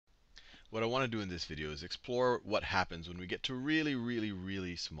what I want to do in this video is explore what happens when we get to really, really,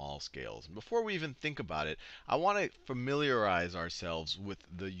 really small scales. And before we even think about it, I want to familiarize ourselves with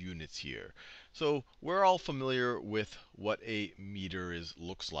the units here. So we're all familiar with what a meter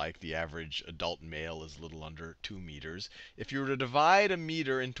looks like. The average adult male is a little under 2 meters. If you were to divide a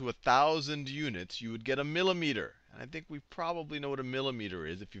meter into 1,000 units, you would get a millimeter. And I think we probably know what a millimeter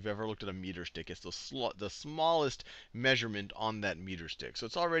is. If you've ever looked at a meter stick, it's the smallest measurement on that meter stick. So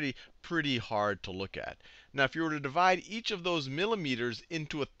it's already pretty hard to look at. Now, if you were to divide each of those millimeters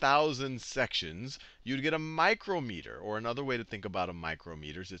into 1,000 sections, you'd get a micrometer. Or another way to think about a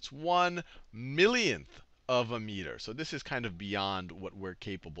micrometer is it's 1 millionth of a meter. So this is kind of beyond what we're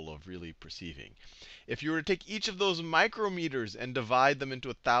capable of really perceiving. If you were to take each of those micrometers and divide them into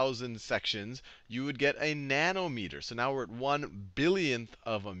 1,000 sections, you would get a nanometer. So now we're at 1 billionth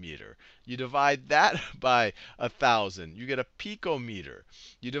of a meter. You divide that by 1,000, you get a picometer.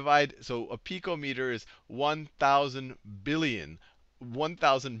 So a picometer is 1,000 billion.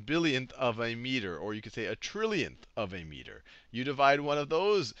 1,000 billionth of a meter, or you could say a trillionth of a meter. You divide one of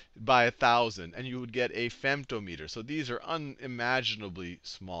those by 1,000, and you would get a femtometer. So these are unimaginably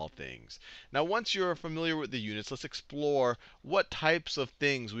small things. Now, once you're familiar with the units, let's explore what types of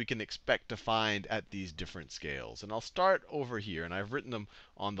things we can expect to find at these different scales. And I'll start over here, and I've written them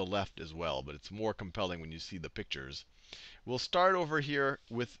on the left as well, but it's more compelling when you see the pictures. We'll start over here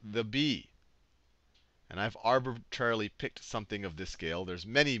with the B. And I've arbitrarily picked something of this scale. There's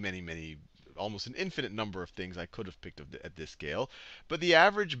many, many, many, almost an infinite number of things I could have picked at this scale. But the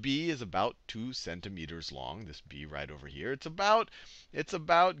average B is about 2 centimeters long, this B right over here. It's about,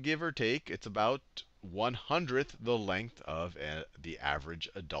 give or take, it's about 1/100th the length of the average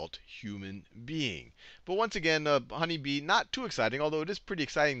adult human being. But once again, a honeybee, not too exciting, although it is pretty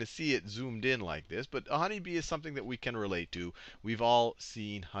exciting to see it zoomed in like this. But a honeybee is something that we can relate to. We've all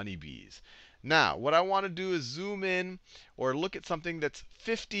seen honeybees. Now, what I want to do is zoom in or look at something that's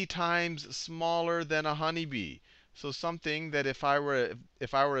 50 times smaller than a honeybee. So something that if I were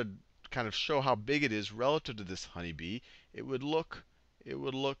to kind of show how big it is relative to this honeybee, it would look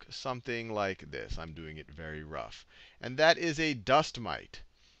something like this. I'm doing it very rough. And that is a dust mite.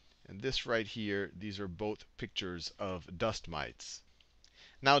 And this right here, these are both pictures of dust mites.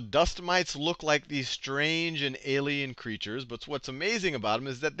 Now, dust mites look like these strange and alien creatures, but what's amazing about them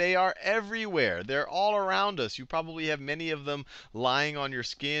is that they are everywhere. They're all around us. You probably have many of them lying on your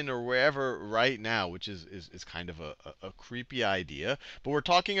skin or wherever right now, which is kind of a creepy idea. But we're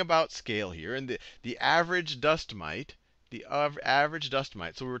talking about scale here. And the average dust mite,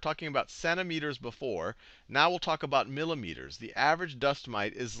 so we were talking about centimeters before. Now we'll talk about millimeters. The average dust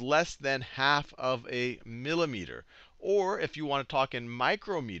mite is less than half of a millimeter. Or if you want to talk in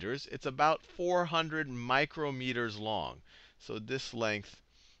micrometers, it's about 400 micrometers long. So this length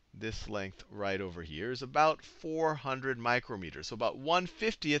right over here is about 400 micrometers. So about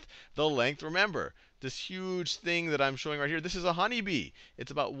 1/50th the length. Remember, this huge thing that I'm showing right here, this is a honeybee.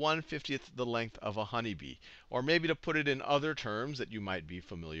 It's about 1/50th the length of a honeybee. Or maybe to put it in other terms that you might be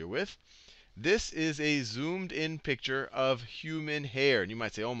familiar with, this is a zoomed in picture of human hair. And you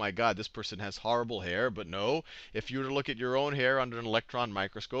might say, oh my God, this person has horrible hair. But no, if you were to look at your own hair under an electron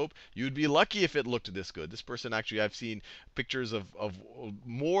microscope, you'd be lucky if it looked this good. This person actually, I've seen pictures of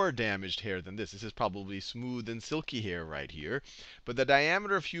more damaged hair than this. This is probably smooth and silky hair right here. But the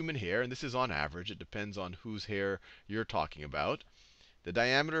diameter of human hair, and this is on average, it depends on whose hair you're talking about. The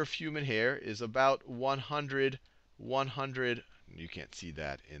diameter of human hair is about 100. You can't see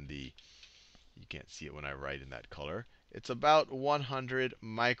that in the you can't see it when I write in that color. It's about 100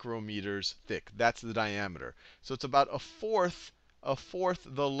 micrometers thick. That's the diameter. So it's about a fourth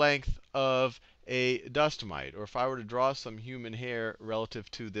the length of a dust mite. Or if I were to draw some human hair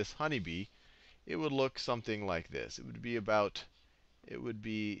relative to this honeybee, it would look something like this. It would be about,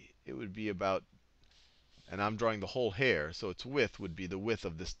 and I'm drawing the whole hair, so its width would be the width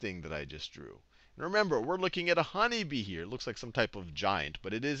of this thing that I just drew. And remember, we're looking at a honeybee here. It looks like some type of giant,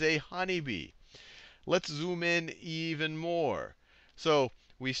 but it is a honeybee. Let's zoom in even more. So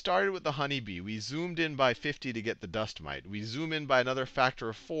we started with the honeybee. We zoomed in by 50 to get the dust mite. We zoom in by another factor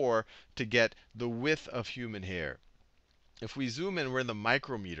of 4 to get the width of human hair. If we zoom in, we're in the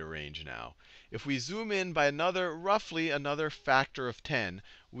micrometer range now. If we zoom in by roughly another factor of 10,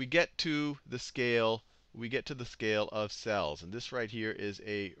 we get to the scale of cells. And this right here is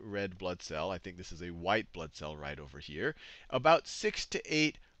a red blood cell. I think this is a white blood cell right over here. About 6 to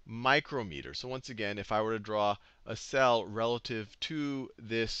 8 micrometers. So once again, if I were to draw a cell relative to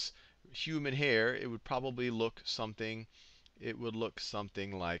this human hair, it would probably look something it would look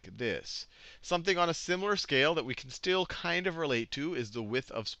something like this. Something on a similar scale that we can still kind of relate to is the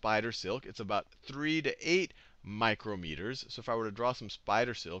width of spider silk. It's about 3 to 8 micrometers. So if I were to draw some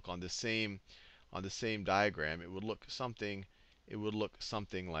spider silk on the same diagram, it would look something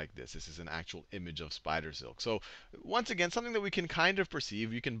like this. This is an actual image of spider silk. So once again, something that we can kind of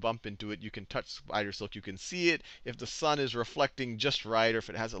perceive. You can bump into it. You can touch spider silk. You can see it if the sun is reflecting just right or if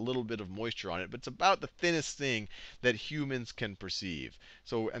it has a little bit of moisture on it. But it's about the thinnest thing that humans can perceive.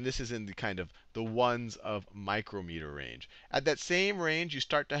 So, and this is in the kind of the ones of micrometer range. At that same range, you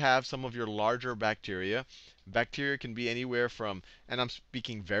start to have some of your larger bacteria. Bacteria can be anywhere from, and I'm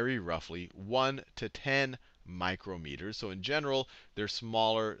speaking very roughly, 1 to 10 micrometers. So in general, they're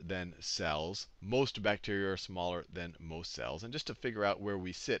smaller than cells. Most bacteria are smaller than most cells. And just to figure out where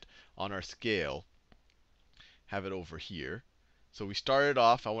we sit on our scale, have it over here. So we started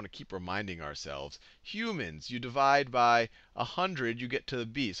off, I want to keep reminding ourselves, humans, you divide by 100, you get to the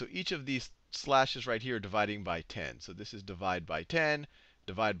B. So each of these slashes right here are dividing by 10. So this is divide by 10,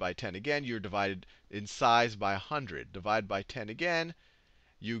 divide by 10 again. You're divided in size by 100. Divide by 10 again,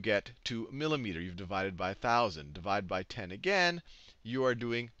 you get to millimeter. You've divided by 1,000. Divide by 10 again, you are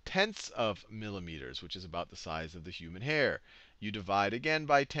doing tenths of millimeters, which is about the size of the human hair. You divide again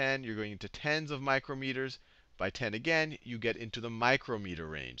by 10, you're going into tens of micrometers. By 10 again, you get into the micrometer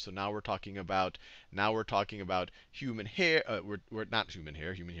range. So now we're talking about human hair. We're not human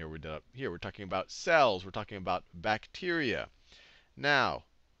hair. Human hair we're done up here. We're talking about cells. We're talking about bacteria. Now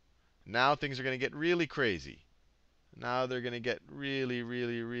things are going to get really crazy. Now they're going to get really,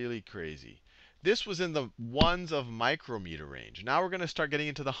 really, really crazy. This was in the ones of micrometer range. Now we're going to start getting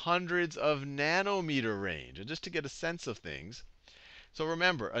into the hundreds of nanometer range. And just to get a sense of things, so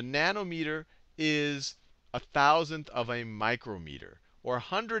remember, a nanometer is 1,000th of a micrometer. Or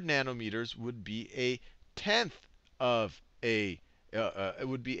 100 nanometers would be a tenth of it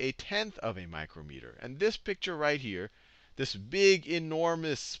would be a tenth of a micrometer. And this picture right here, this big,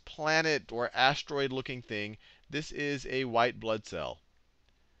 enormous planet or asteroid-looking thing, this is a white blood cell.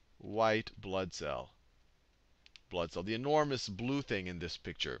 White blood cell. Blood cell. The enormous blue thing in this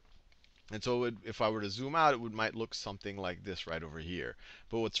picture. And so if I were to zoom out, it might look something like this right over here.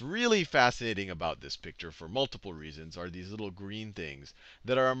 But what's really fascinating about this picture, for multiple reasons, are these little green things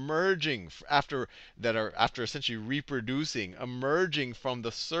that are emerging after essentially reproducing, emerging from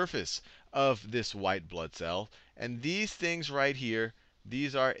the surface of this white blood cell. And these things right here,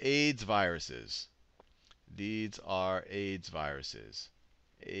 these are AIDS viruses. These are AIDS viruses.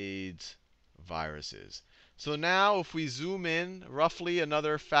 AIDS viruses. So now if we zoom in roughly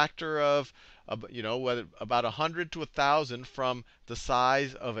another factor of, about 100 to 1,000 from the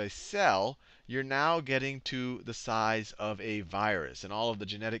size of a cell, you're now getting to the size of a virus. And all of the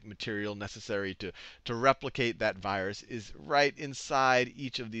genetic material necessary to replicate that virus is right inside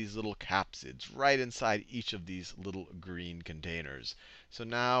each of these little capsids, right inside each of these little green containers. So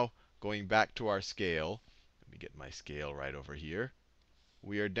now going back to our scale, let me get my scale right over here.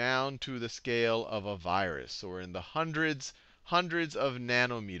 We are down to the scale of a virus. So we're in the hundreds of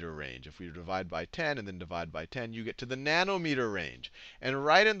nanometer range. If we divide by 10 and then divide by 10, you get to the nanometer range. And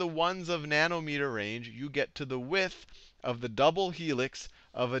right in the ones of nanometer range, you get to the width of the double helix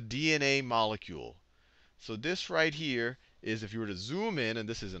of a DNA molecule. So this right here is, if you were to zoom in, and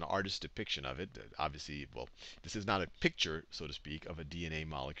this is an artist's depiction of it. Obviously, well, this is not a picture, so to speak, of a DNA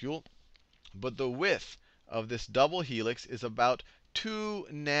molecule. But the width of this double helix is about 2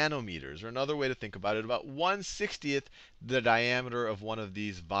 nanometers, or another way to think about it, about 1/60th the diameter of one of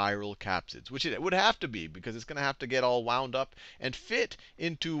these viral capsids, which it would have to be because it's going to have to get all wound up and fit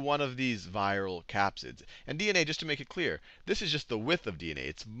into one of these viral capsids. And DNA, just to make it clear, this is just the width of DNA.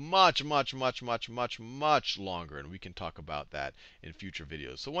 It's much, much, much, much, much, much longer, and we can talk about that in future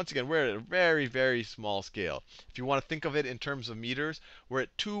videos. So once again, we're at a very, very small scale. If you want to think of it in terms of meters, we're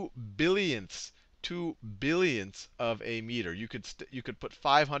at 2 billionths of a meter. You could put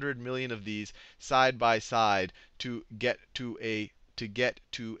 500 million of these side by side to get to a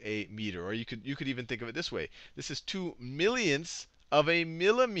meter. Or you could even think of it this way. This is 2 millionths of a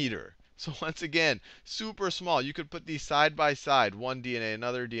millimeter. So once again, super small. You could put these side by side, one DNA,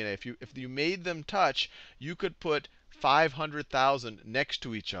 another DNA. If you made them touch, you could put 500,000 next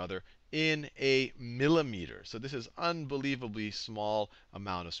to each other in a millimeter. So this is unbelievably small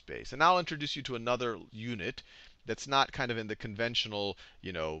amount of space. And now I'll introduce you to another unit that's not kind of in the conventional,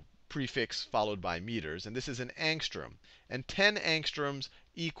 prefix followed by meters. And this is an angstrom. And 10 angstroms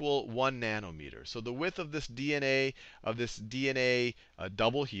equal 1 nanometer. So the width of this DNA,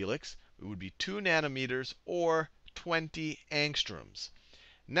 double helix, it would be 2 nanometers or 20 angstroms.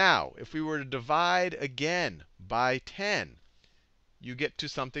 Now, if we were to divide again by 10, you get to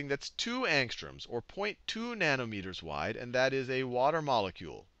something that's 2 angstroms, or 0.2 nanometers wide, and that is a water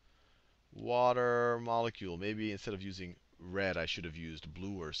molecule. Water molecule. Maybe instead of using red, I should have used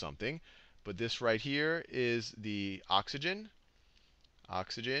blue or something. But this right here is the oxygen,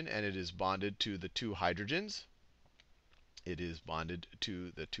 and it is bonded to the 2 hydrogens. It is bonded to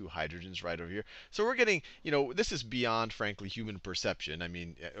the 2 hydrogens right over here. So we're getting, this is beyond, frankly, human perception. I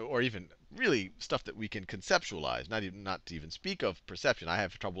mean, or even really stuff that we can conceptualize, not to even speak of perception. I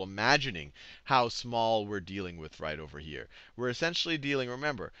have trouble imagining how small we're dealing with right over here. We're essentially dealing,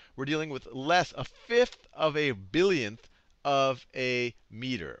 remember, we're dealing with less, a fifth of a billionth of a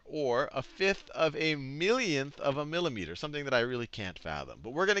meter, or a fifth of a millionth of a millimeter, something that I really can't fathom.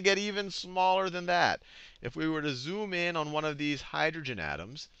 But we're going to get even smaller than that. If we were to zoom in on one of these hydrogen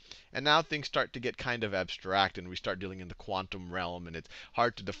atoms, and now things start to get kind of abstract, and we start dealing in the quantum realm, and it's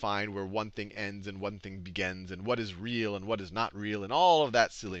hard to define where one thing ends and one thing begins, and what is real and what is not real, and all of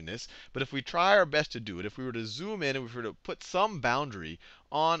that silliness. But if we try our best to do it, if we were to zoom in and if we were to put some boundary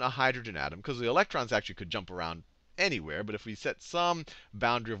on a hydrogen atom, because the electrons actually could jump around anywhere, but if we set some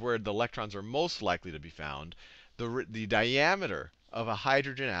boundary of where the electrons are most likely to be found, the diameter of a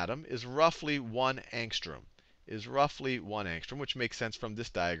hydrogen atom is roughly 1 angstrom. Which makes sense from this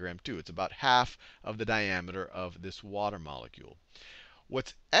diagram too. It's about half of the diameter of this water molecule.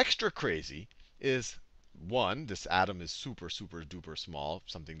 What's extra crazy is, one, this atom is super, super duper small,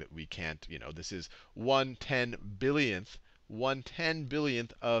 something that we can't, this is 1/10 billionth, 1/10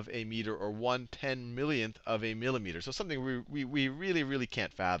 billionth of a meter, or 1/10 millionth of a millimeter. So something we really, really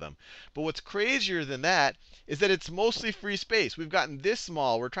can't fathom. But what's crazier than that is that it's mostly free space. We've gotten this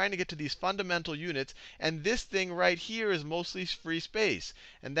small. We're trying to get to these fundamental units, and this thing right here is mostly free space.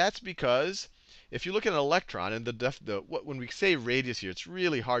 And that's because if you look at an electron, and when we say radius here, it's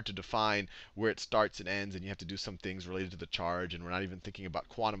really hard to define where it starts and ends, and you have to do some things related to the charge, and we're not even thinking about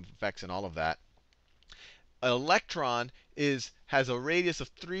quantum effects and all of that. An electron has a radius of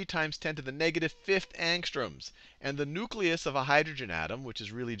 3 times 10 to the negative fifth angstroms. And the nucleus of a hydrogen atom, which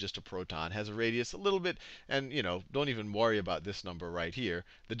is really just a proton, has a radius a little bit, and don't even worry about this number right here.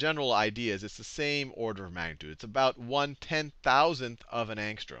 The general idea is it's the same order of magnitude. It's about 1/10,000th of an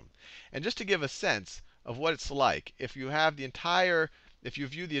angstrom. And just to give a sense of what it's like, if you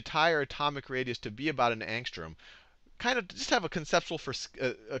view the entire atomic radius to be about an angstrom, kind of just have a conception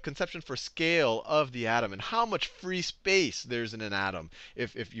for scale of the atom and how much free space there's in an atom.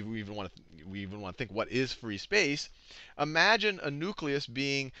 If you even want to think what is free space, imagine a nucleus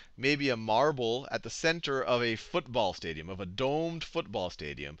being maybe a marble at the center of a football stadium, of a domed football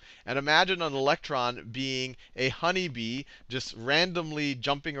stadium, and imagine an electron being a honeybee just randomly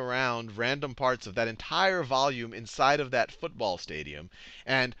jumping around random parts of that entire volume inside of that football stadium.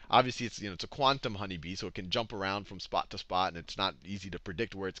 And obviously it's a quantum honeybee, so it can jump around from spot to spot, and it's not easy to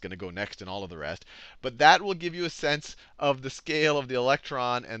predict where it's going to go next and all of the rest. But that will give you a sense of the scale of the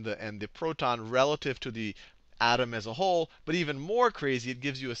electron and the proton relative to the atom as a whole. But even more crazy, it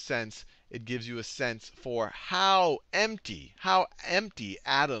gives you a sense for how empty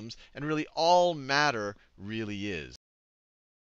atoms and really all matter really is.